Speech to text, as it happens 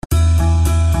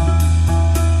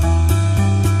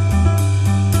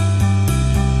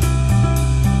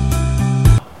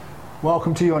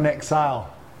Welcome to Your Next Sale.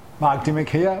 Mark Dimmock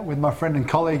here with my friend and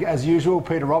colleague, as usual,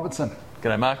 Peter Robertson.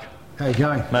 G'day, Mark. How you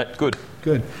going? Mate, good.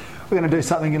 Good. We're going to do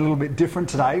something a little bit different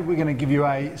today. We're going to give you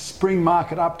a spring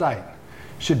market update.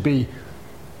 Should be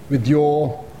with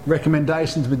your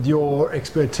recommendations, with your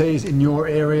expertise in your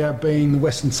area being the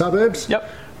western suburbs. Yep.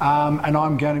 And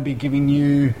I'm going to be giving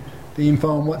you the info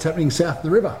on what's happening south of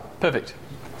the river. Perfect.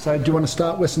 So do you want to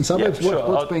start western suburbs? Yeah, sure.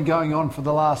 What's been going on for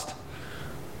the last...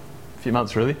 few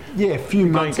months, really? Yeah, a few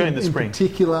months going the spring. In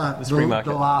particular, the spring market.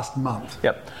 The last month.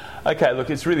 Yep. Okay, look,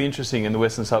 it's really interesting in the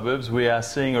western suburbs. We are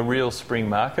seeing a real spring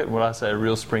market. When I say a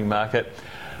real spring market,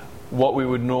 what we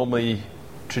would normally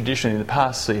traditionally in the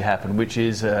past see happen, which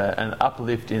is an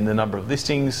uplift in the number of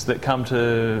listings that come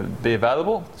to be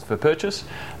available for purchase,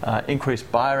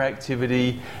 increased buyer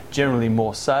activity, generally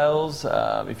more sales.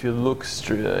 If you look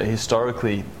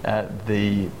historically at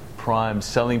the prime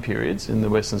selling periods in the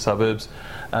western suburbs,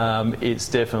 it's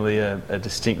definitely a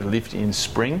distinct lift in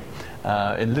spring,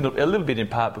 a little bit in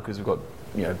part because we've got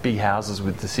big houses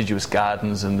with deciduous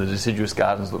gardens, and the deciduous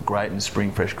gardens look great in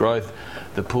spring, fresh growth.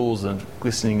 The pools are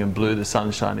glistening and blue, the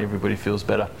sunshine, everybody feels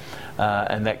better,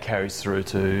 and that carries through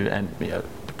to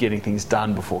getting things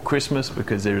done before Christmas,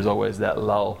 because there is always that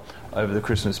lull over the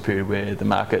Christmas period where the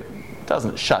market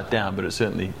doesn't shut down, but it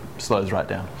certainly slows right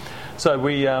down. So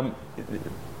we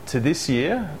to this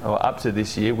year, or up to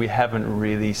this year, we haven't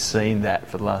really seen that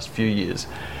for the last few years.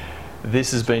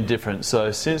 This has been different.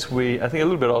 So since I think a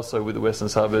little bit also with the western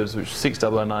suburbs, which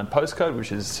 6009 postcode,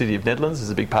 which is the City of Nedlands, is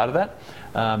a big part of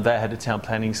that. They had a town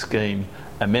planning scheme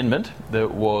amendment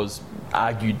that was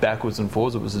argued backwards and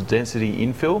forwards. It was a density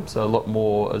infill, so a lot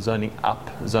more zoning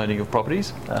of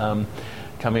properties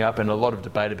coming up, and a lot of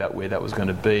debate about where that was going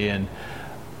to be, and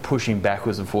pushing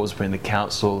backwards and forwards between the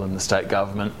council and the state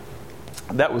government.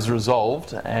 That was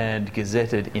resolved and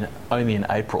gazetted only in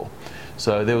April.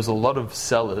 So there was a lot of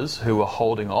sellers who were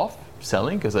holding off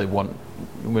selling because they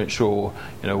weren't sure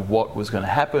what was going to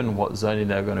happen, what zoning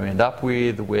they were going to end up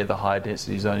with, where the high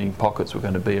density zoning pockets were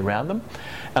going to be around them.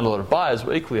 And a lot of buyers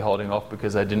were equally holding off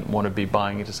because they didn't want to be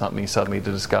buying into something suddenly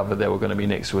to discover they were going to be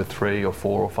next to a 3 or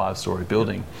 4 or 5 story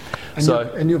building.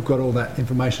 And you've got all that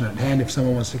information at hand if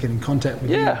someone wants to get in contact with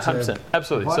you. Yeah, 100%.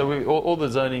 Absolutely. So all the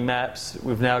zoning maps,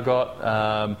 we've now got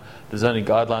the zoning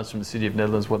guidelines from the City of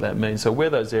Nedlands, what that means. So where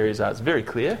those areas are, it's very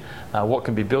clear. What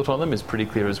can be built on them is pretty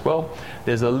clear as well.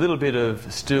 There's a little bit of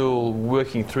still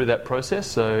working through that process.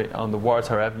 So on the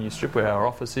Waratah Avenue strip where our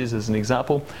office is, as an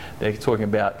example, they're talking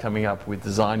about coming up with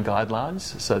design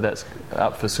guidelines. So that's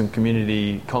up for some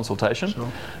community consultation.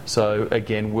 Sure. So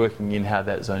again, working in how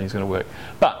that zoning is going to work.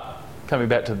 But coming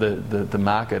back to the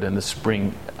market and the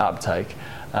spring uptake,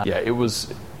 it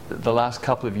was... The last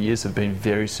couple of years have been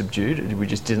very subdued. We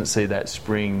just didn't see that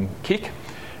spring kick.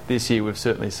 This year we've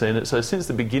certainly seen it. So since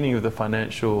the beginning of this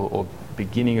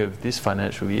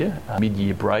financial year,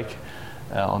 mid-year break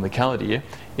on the calendar year,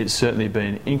 it's certainly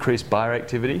been increased buyer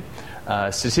activity.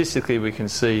 Statistically, we can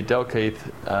see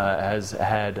Dalkeith has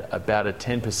had about a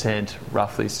 10%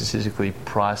 roughly statistically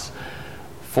price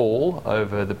fall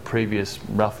over the previous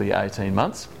roughly 18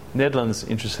 months. Nedlands,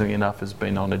 interestingly enough, has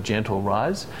been on a gentle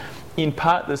rise. In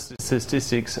part, the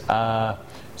statistics are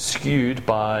skewed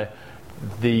by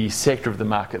the sector of the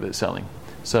market that's selling.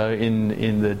 So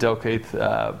in the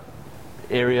Dalkeith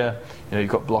area, you've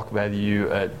got block value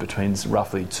at between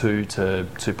roughly 2 to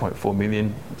 2.4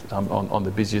 million on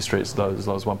the busier streets, as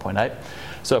low as 1.8.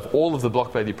 So if all of the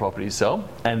block value properties sell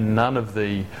and none of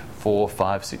the $4, $5,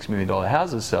 $6 million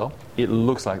houses sell, it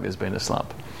looks like there's been a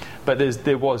slump. But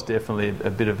there was definitely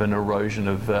a bit of an erosion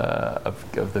of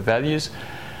the values.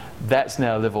 That's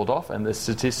now levelled off, and the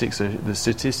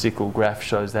statistical graph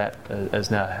shows that as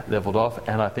now levelled off,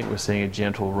 and I think we're seeing a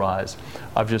gentle rise.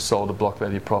 I've just sold a block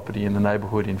value property in the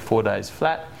neighbourhood in 4 days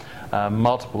flat,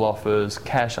 multiple offers,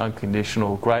 cash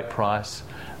unconditional, great price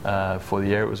for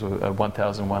the area. It was a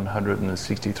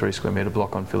 1,163 square metre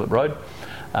block on Phillip Road.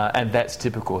 And that's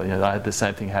typical. I had the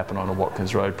same thing happen on a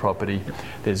Watkins Road property.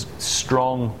 There's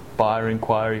strong buyer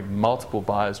inquiry, multiple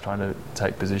buyers trying to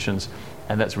take positions,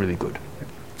 and that's really good.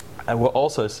 And we're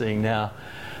also seeing now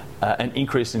an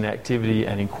increase in activity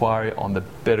and inquiry on the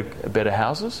better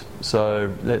houses.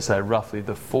 So let's say roughly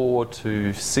the $4 to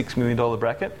 $6 million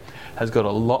bracket has got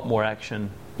a lot more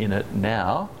action in it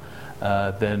now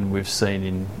than we've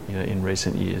seen in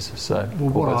recent years. So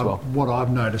what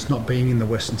I've noticed, not being in the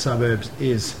western suburbs,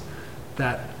 is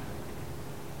that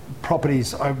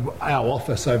properties, our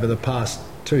office over the past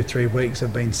 2-3 weeks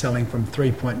have been selling from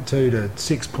 3.2 to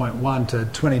 6.1 to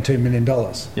 $22 million.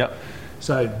 Yep.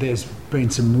 So there's been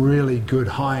some really good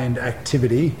high-end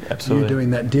activity. Absolutely. You're doing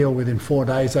that deal within 4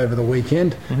 days over the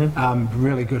weekend.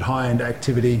 Really good high-end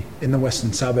activity in the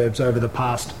western suburbs over the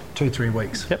past 2-3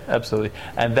 weeks. Yep, absolutely.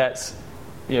 And that's,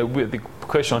 the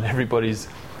question on everybody's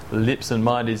lips and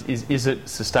mind is it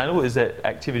sustainable? Is that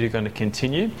activity going to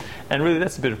continue? And really,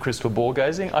 that's a bit of crystal ball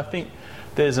gazing. I think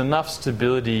there's enough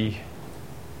stability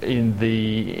in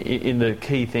the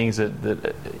key things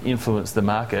that influence the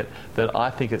market that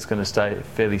I think it's going to stay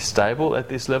fairly stable at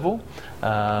this level.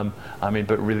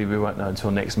 But really we won't know until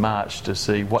next March to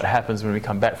see what happens when we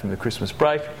come back from the Christmas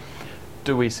break.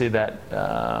 Do we see that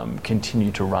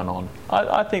continue to run on?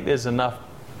 I think there's enough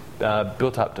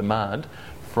built up demand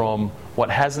from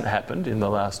what hasn't happened in the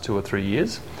last 2 or 3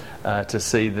 years to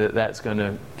see that that's going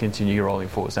to continue rolling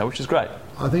forwards now, which is great.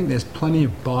 I think there's plenty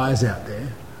of buyers out there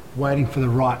waiting for the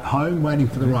right home, waiting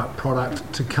for the right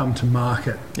product to come to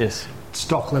market. Yes.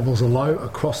 Stock levels are low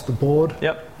across the board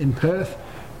in Perth.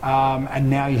 And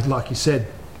now, like you said,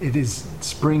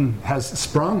 spring has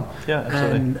sprung,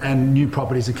 and new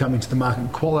properties are coming to the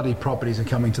market. Quality properties are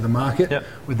coming to the market.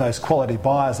 With those quality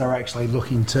buyers, they're actually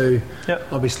looking to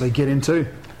obviously get into,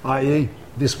 i.e.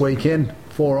 this weekend,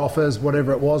 4 offers,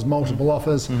 whatever it was, multiple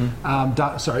offers.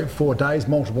 4 days,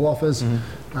 multiple offers.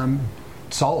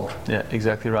 Sold. Yeah,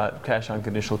 exactly right. Cash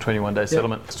unconditional 21-day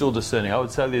settlement. Still discerning. I would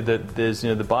tell you that there's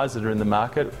the buyers that are in the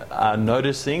market are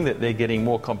noticing that they're getting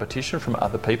more competition from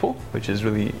other people, which is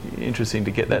really interesting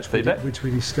to get that feedback. Which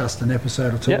we discussed an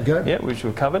episode or two ago. Yeah, which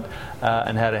we've covered,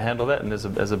 and how to handle that, and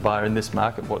as a buyer in this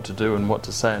market, what to do and what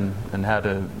to say and how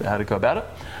to go about it.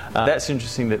 That's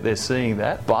interesting that they're seeing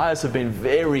that. Buyers have been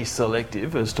very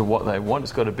selective as to what they want.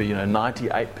 It's got to be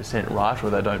 98% right or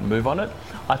they don't move on it.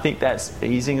 I think that's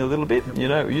easing a little bit.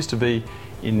 It used to be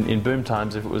in boom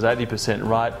times, if it was 80%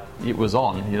 right, it was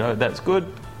on. That's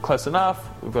good, close enough,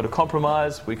 we've got a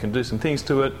compromise, we can do some things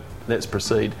to it, let's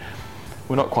proceed.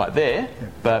 We're not quite there,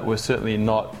 but we're certainly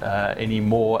not any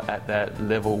more at that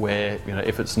level where,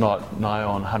 if it's not nigh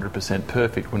on 100%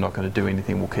 perfect, we're not going to do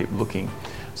anything, we'll keep looking.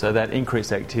 So that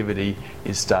increased activity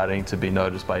is starting to be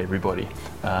noticed by everybody.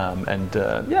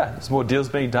 There's more deals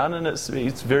being done, and it's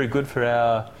very good for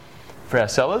our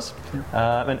sellers,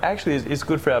 and actually it's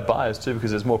good for our buyers too,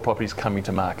 because there's more properties coming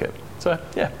to market. So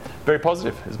very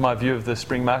positive is my view of the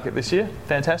spring market this year.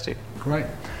 Fantastic. Great.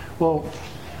 Well,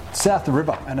 south of the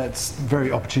river, and it's very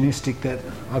opportunistic that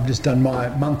I've just done my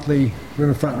monthly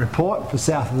riverfront report for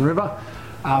south of the river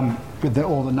with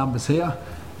all the numbers here.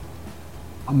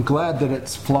 I'm glad that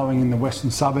it's flowing in the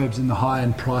western suburbs in the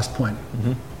high-end price point.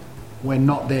 We're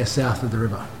not there south of the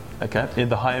river. Okay, in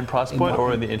the high-end price point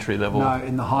or in the entry level? No,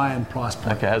 in the high-end price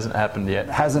point. Okay, hasn't happened yet.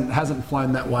 Hasn't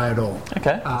flown that way at all.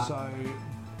 Okay.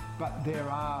 But there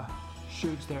are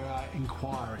shoots, there are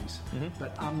inquiries.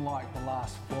 But unlike the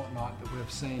last fortnight that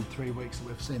we've seen, 3 weeks that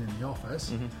we've seen in the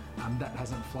office, that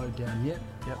hasn't flowed down yet.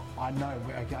 I know,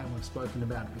 again, we've spoken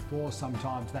about it before,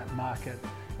 sometimes that market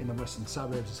in the western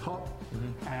suburbs is hot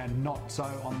and not so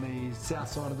on the south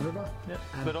side of the river.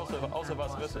 But also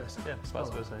vice versa. Vice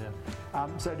versa.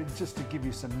 So just to give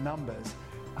you some numbers,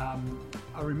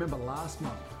 I remember last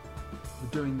month we're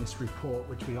doing this report,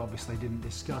 which we obviously didn't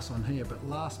discuss on here, but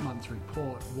last month's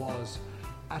report was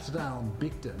Attadale and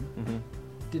Bicton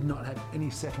did not have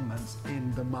any settlements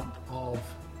in the month of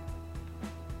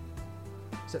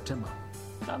September.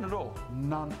 None at all?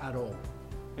 None at all.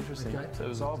 Interesting.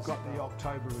 Okay, so I've got the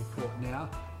October report now.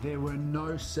 There were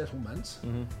no settlements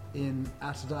in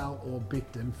Attadale or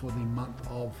Bicton for the month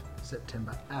of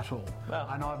September at all. Wow.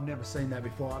 And I've never seen that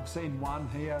before. I've seen 1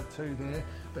 here, 2 there,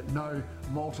 but no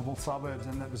multiple suburbs,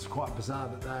 and that was quite bizarre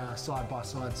that they are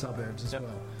side-by-side suburbs as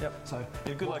well. So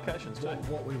in good locations too.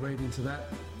 What we read into that,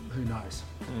 who knows?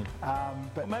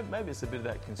 But maybe it's a bit of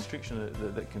that constriction,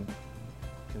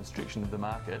 constriction of the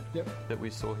market that we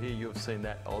saw here. You've seen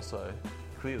that also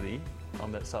clearly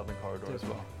on that southern corridor as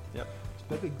well.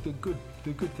 But the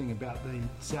good thing about the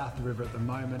south of the river at the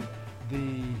moment,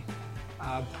 the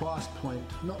price point,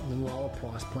 not the lower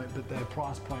price point, but their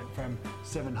price point from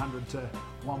 700 to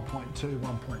 1.2,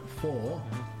 1.4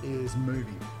 is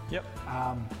moving.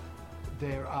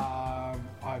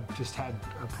 I've just had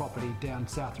a property down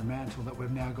south of Mantle that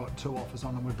we've now got 2 offers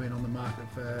on, and we've been on the market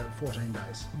for 14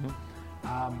 days.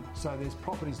 So there's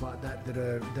properties like that that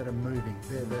are moving.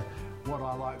 They're what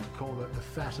I like to call the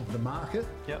fat of the market.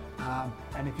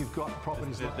 And if you've got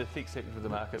properties the thick sector of the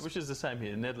market, which is the same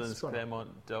here, Nedlands, Claremont,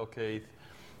 Dalkeith,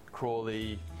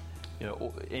 Crawley,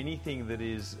 anything that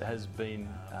has been,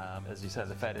 as you say,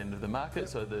 the fat end of the market,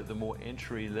 so the more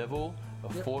entry level,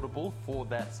 affordable for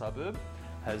that suburb,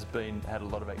 has had a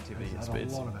lot of activity.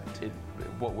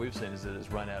 What we've seen is that it's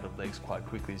run out of legs quite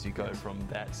quickly as you go from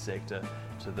that sector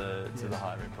to the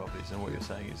higher end properties. And what you're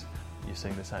saying is you're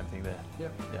seeing the same thing there.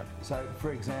 Yep. So,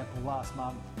 for example, last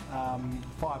month,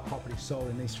 5 properties sold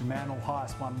in East Fremantle,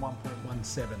 highest one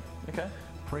 1.17. Okay.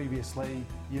 Previously,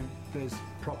 there's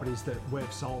properties that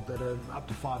we've sold that are up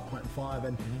to 5.5,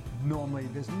 and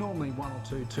there's normally 1 or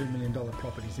 2 $2 million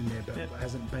properties in there, but it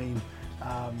hasn't been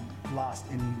last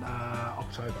in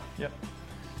October. Yep.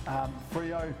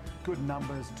 Freo, good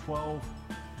numbers, 12.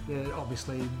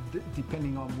 Obviously,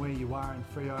 depending on where you are in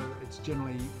Freo, it's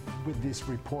generally, with this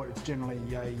report, it's generally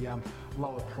a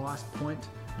lower price point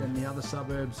than the other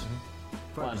suburbs.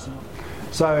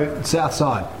 So, South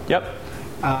Side. Yep.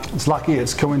 It's lucky,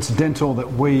 it's coincidental that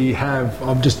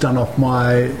I've just done off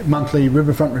my monthly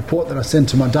riverfront report that I send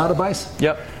to my database.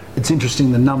 Yep. It's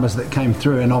interesting the numbers that came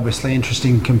through, and obviously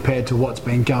interesting compared to what's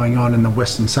been going on in the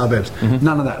western suburbs.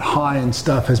 None of that high-end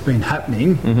stuff has been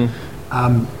happening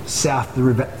south of the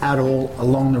river at all,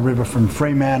 along the river from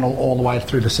Fremantle all the way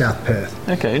through to South Perth.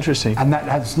 Okay, interesting. And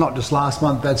that's not just last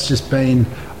month, that's just been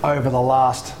over the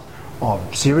last,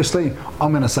 seriously,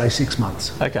 I'm going to say 6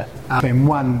 months. Okay. Been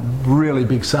one really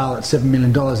big sale at $7 million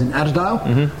in Atterdale.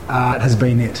 It has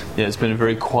been it. Yeah, it's been a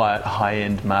very quiet,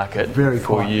 high-end market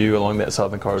for you along that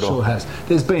southern corridor. Sure has.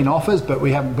 There's been offers, but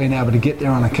we haven't been able to get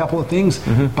there on a couple of things,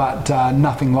 but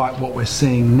nothing like what we're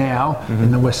seeing now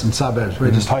in the western suburbs. We're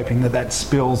just hoping that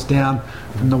spills down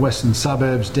from the western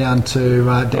suburbs down to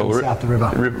south the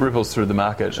river. Ripples through the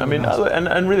market. Sure, I mean,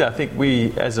 and really, I think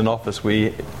we, as an office,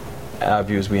 our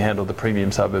view is we handle the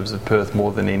premium suburbs of Perth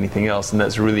more than anything else, and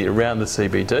that's really around the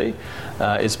CBD.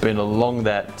 It's been along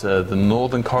that the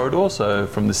northern corridor, so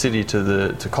from the city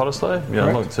to Cottesloe,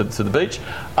 along to the beach,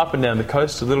 up and down the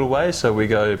coast a little way. So we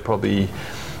go probably.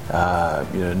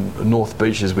 North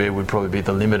Beach is where would probably be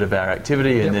the limit of our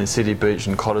activity, and then City Beach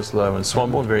and Cottesloe and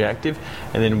Swanbourne very active,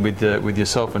 and then with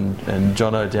yourself and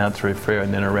Jono down through Freo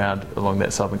and then around along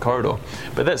that southern corridor.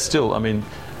 But that's still, I mean,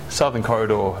 southern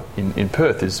corridor in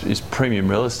Perth is premium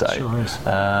real estate. Sure is.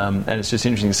 And it's just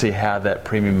interesting to see how that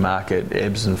premium market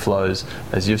ebbs and flows.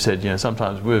 As you've said,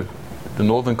 sometimes the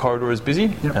northern corridor is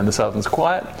busy and the southern's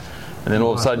quiet. And then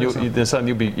all of a sudden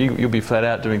you'll be flat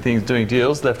out doing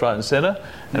deals left, right, and centre,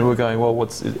 and we're going, well,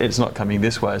 it's not coming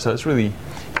this way. So it's really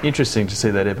interesting to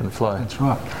see that ebb and flow. That's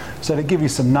right. So to give you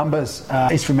some numbers,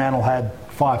 East Fremantle had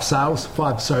 5 settlements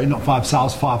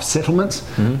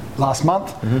last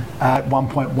month. At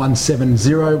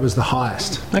 1.170 was the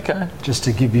highest. Okay. Just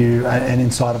to give you an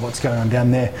insight of what's going on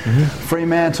down there.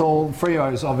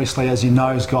 Freo's obviously, as you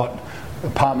know, has got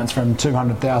apartments from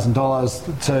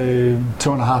 $200,000 to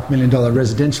 $2.5 million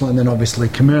residential, and then obviously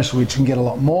commercial, which can get a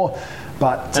lot more.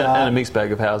 But and a mixed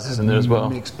bag of houses in there as well.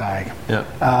 Mixed bag.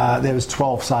 Yeah. There was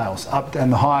 12 sales up,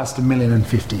 and the highest $1.05 million.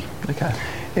 Okay.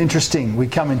 Interesting. We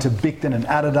come into Bicton and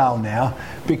Atterdale now.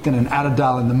 Bicton and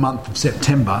Atterdale in the month of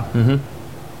September.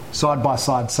 Side by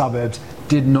side suburbs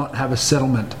did not have a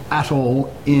settlement at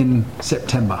all in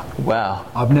September. Wow.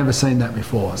 I've never seen that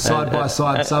before. Side by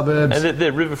side suburbs. And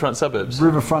they're riverfront suburbs.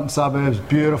 Riverfront suburbs,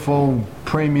 beautiful,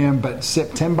 premium, but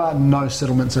September, no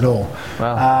settlements at all.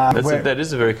 Wow. That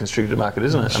is a very constricted market,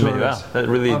 isn't it? Sure, I mean, wow. That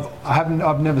really.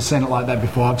 I've never seen it like that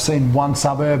before. I've seen one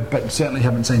suburb, but certainly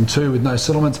haven't seen 2 with no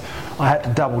settlements. I had to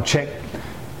double check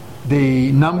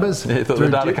the numbers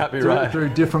through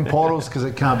different portals because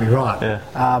it can't be right.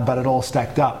 But it all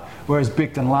stacked up. Whereas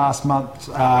Bicton last month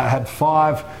had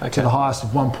 5 to the highest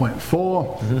of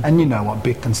 1.4, and you know what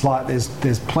Bicton's like.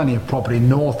 There's plenty of property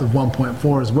north of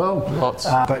 1.4 as well. Lots,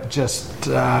 but just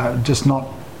not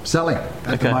selling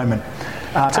at the moment.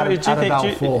 So do you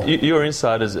think your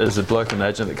insight as a bloke and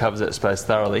agent that covers that space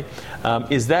thoroughly,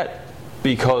 is that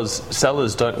because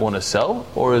sellers don't want to sell,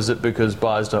 or is it because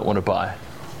buyers don't want to buy?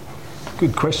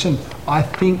 Good question. I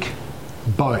think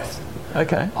both.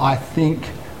 Okay. I think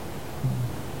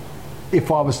if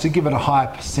I was to give it a high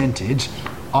percentage,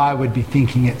 I would be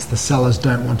thinking it's the sellers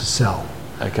don't want to sell.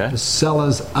 Okay. The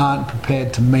sellers aren't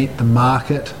prepared to meet the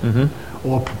market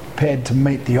or prepared to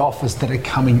meet the offers that are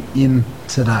coming in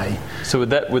today. So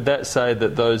would that say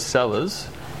that those sellers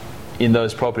in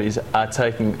those properties are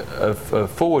taking a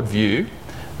forward view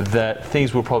that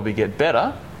things will probably get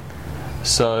better,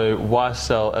 so why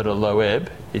sell at a low ebb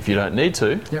if you don't need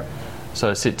to? Yep.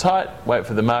 So sit tight, wait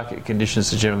for the market conditions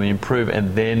to generally improve,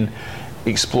 and then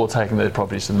explore taking those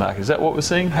properties to the market. Is that what we're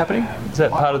seeing happening? Is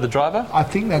that part of the driver? I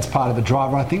think that's part of the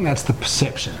driver. I think that's the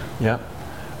perception. Yeah.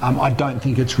 I don't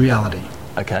think it's reality.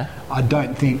 Okay. I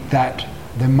don't think that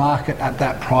the market at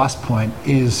that price point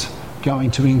is going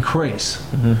to increase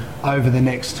over the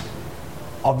next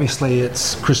Obviously,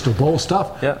 it's crystal ball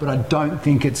stuff, but I don't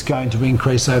think it's going to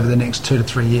increase over the next 2 to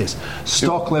 3 years.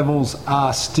 Stock levels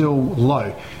are still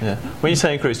low. Yeah. When you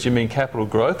say increase, do you mean capital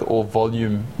growth or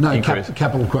volume increase? No,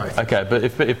 capital growth. Okay, but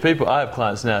if people, I have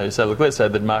clients now who say, look, let's say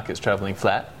the market's travelling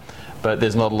flat, but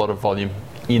there's not a lot of volume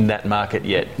in that market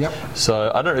yet.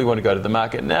 So I don't really want to go to the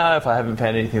market now if I haven't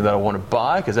found anything that I want to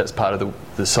buy, because that's part of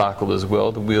the cycle as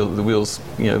well. The wheels,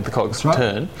 the cogs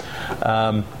turn.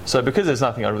 So because there's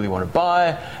nothing I really want to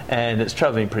buy and it's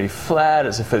travelling pretty flat,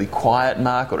 it's a fairly quiet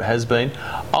market, or it has been,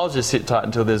 I'll just sit tight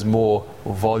until there's more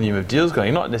volume of deals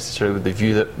going. Not necessarily with the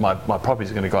view that my property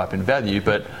is going to go up in value,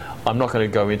 but I'm not going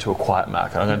to go into a quiet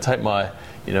market. I'm going to take my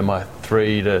my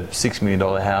 $3 to $6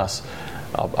 million house.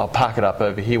 I'll park it up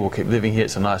over here. We'll keep living here.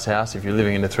 It's a nice house. If you're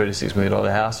living in a $3 to $6 million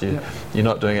house, you're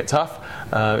not doing it tough.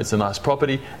 It's a nice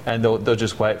property, and they'll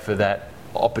just wait for that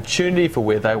opportunity for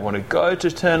where they want to go to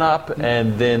turn up,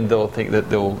 and then they'll think that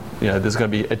there's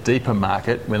going to be a deeper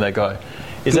market when they go.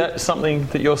 Is that something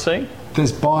that you're seeing?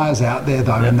 There's buyers out there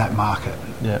though in that market.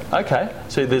 Yeah. Okay.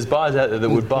 So there's buyers out there that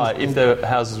would buy if their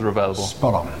houses are available.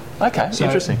 Spot on. Okay. So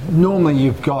interesting. Normally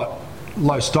you've got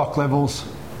low stock levels,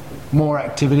 more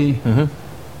activity,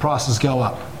 prices go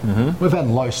up. We've had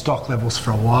low stock levels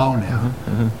for a while now.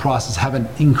 Prices haven't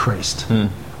increased,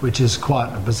 which is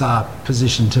quite a bizarre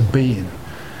position to be in.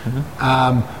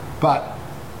 But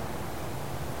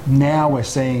now we're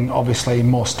seeing obviously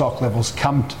more stock levels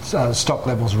stock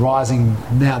levels rising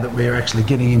now that we're actually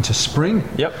getting into spring.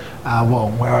 Well,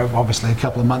 we're obviously a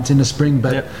couple of months into spring,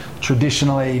 but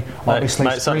traditionally, obviously,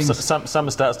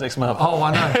 summer starts next month. Oh,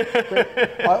 I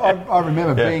know. I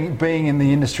remember being in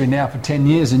the industry now for 10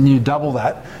 years, and you double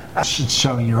that. It's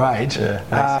showing your age.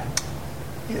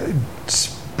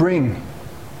 Spring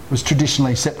was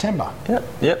traditionally September.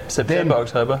 September,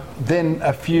 October. Then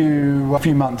a few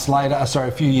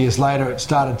years later, it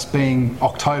started being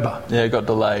October. Yeah, it got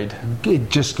delayed. It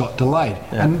just got delayed.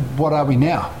 And what are we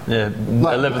now?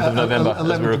 11th of November,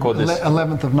 as we record this.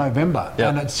 11th of November.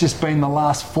 And it's just been the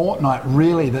last fortnight,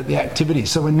 really, that the activity.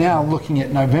 So we're now looking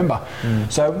at November.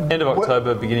 So end of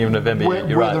October, beginning of November,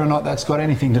 you're right. Whether or not that's got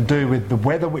anything to do with the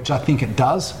weather, which I think it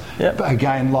does. But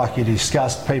again, like you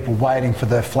discussed, people waiting for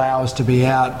the flowers to be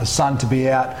out, the sun to be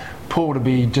out, pool to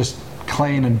be just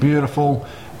clean and beautiful,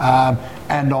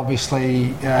 and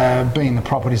obviously being the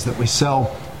properties that we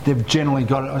sell, they've generally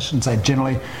got, I shouldn't say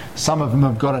generally, some of them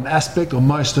have got an aspect, or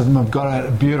most of them have got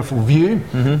a beautiful view,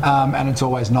 and it's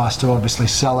always nice to obviously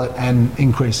sell it and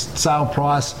increase sale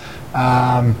price,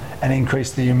 and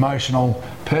increase the emotional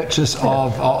purchase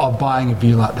of buying a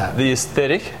view like that. The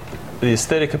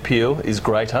aesthetic appeal is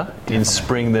greater in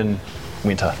spring than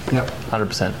winter.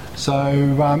 100%. So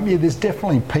there's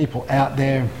definitely people out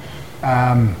there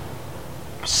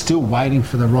still waiting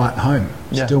for the right home,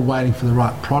 still waiting for the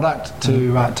right product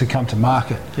to come to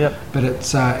market. But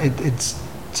it's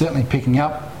certainly picking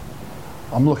up.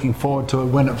 I'm looking forward to it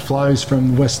when it flows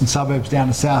from the western suburbs down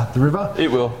to south of the river.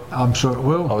 It will. I'm sure it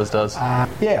will. Always does.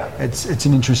 It's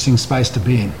an interesting space to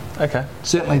be in. Okay.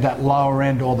 Certainly that lower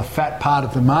end, or the fat part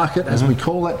of the market, as we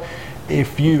call it,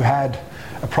 if you had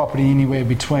a property anywhere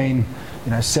between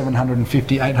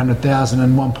 750, 800,000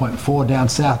 and 1.4 down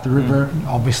south the river,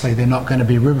 obviously they're not going to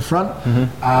be riverfront.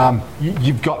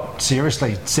 You've got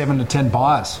seriously 7 to 10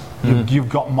 buyers. You've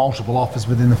got multiple offers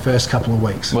within the first couple of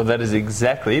weeks. Well, that is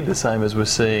exactly the same as we're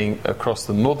seeing across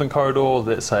the northern corridor,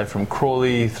 let's say from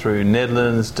Crawley through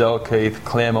Nedlands, Dalkeith,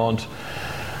 Claremont,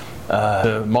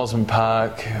 Mosman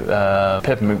Park,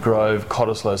 Peppermint Grove,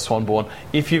 Cottesloe, Swanbourne.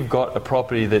 If you've got a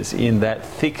property that's in that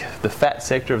the fat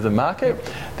sector of the market,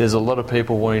 there's a lot of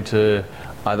people wanting to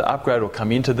either upgrade or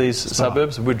come into these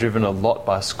suburbs. We're driven a lot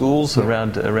by schools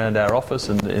around our office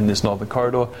and in this northern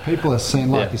corridor. People are seeing,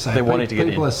 like you say, they're wanting to get in.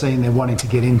 People are seeing they're wanting to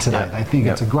get into that. They think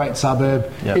it's a great suburb.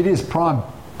 It is prime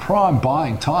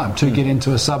buying time to get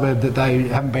into a suburb that they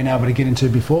haven't been able to get into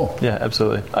before. Yeah,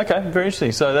 absolutely. Okay, very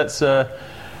interesting. So that's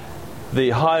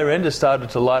the higher end has started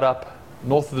to light up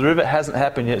north of the river. It hasn't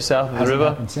happened yet south of the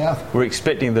river. South. We're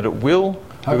expecting that it will.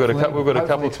 We've got a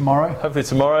couple tomorrow. Hopefully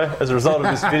tomorrow, as a result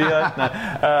of this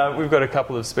video. We've got a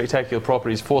couple of spectacular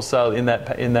properties for sale in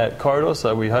that corridor.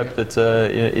 So we hope that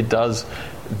it does.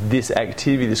 This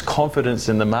activity, this confidence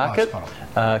in the market,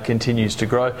 continues to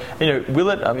grow. Will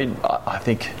it? I mean, I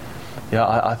think.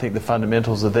 I think the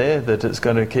fundamentals are there. That it's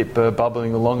going to keep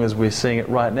bubbling along as we're seeing it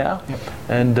right now,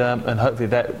 and hopefully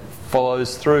that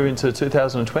follows through into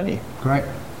 2020. Great.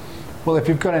 Well, if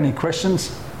you've got any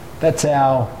questions, that's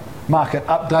our market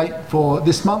update for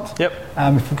this month. If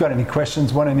you've got any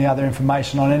questions, want any other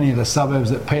information on any of the suburbs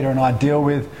that Peter and I deal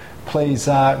with, please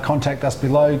contact us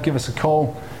below, give us a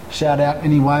call, shout out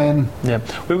anyway. And yeah,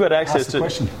 we've got access ask the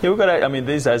question. Yeah, we've got. I mean,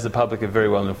 these days the public are very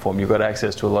well informed. You've got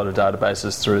access to a lot of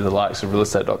databases through the likes of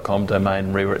realestate.com,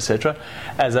 Domain, REWA, etc.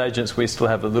 As agents, we still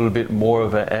have a little bit more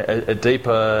of a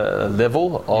deeper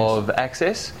level of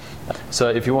access. So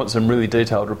if you want some really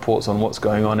detailed reports on what's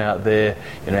going on out there,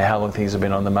 you know, how long things have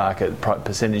been on the market,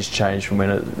 percentage change from when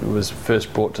it was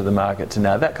first brought to the market to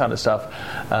now, that kind of stuff,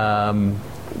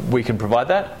 we can provide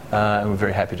that, and we're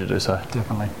very happy to do so.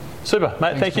 Definitely. Super,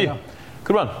 mate. Thank you.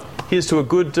 Good one. Here's to a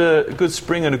good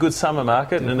spring and a good summer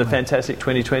market. Definitely. And a fantastic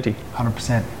 2020.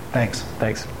 100%. Thanks.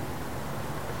 Thanks.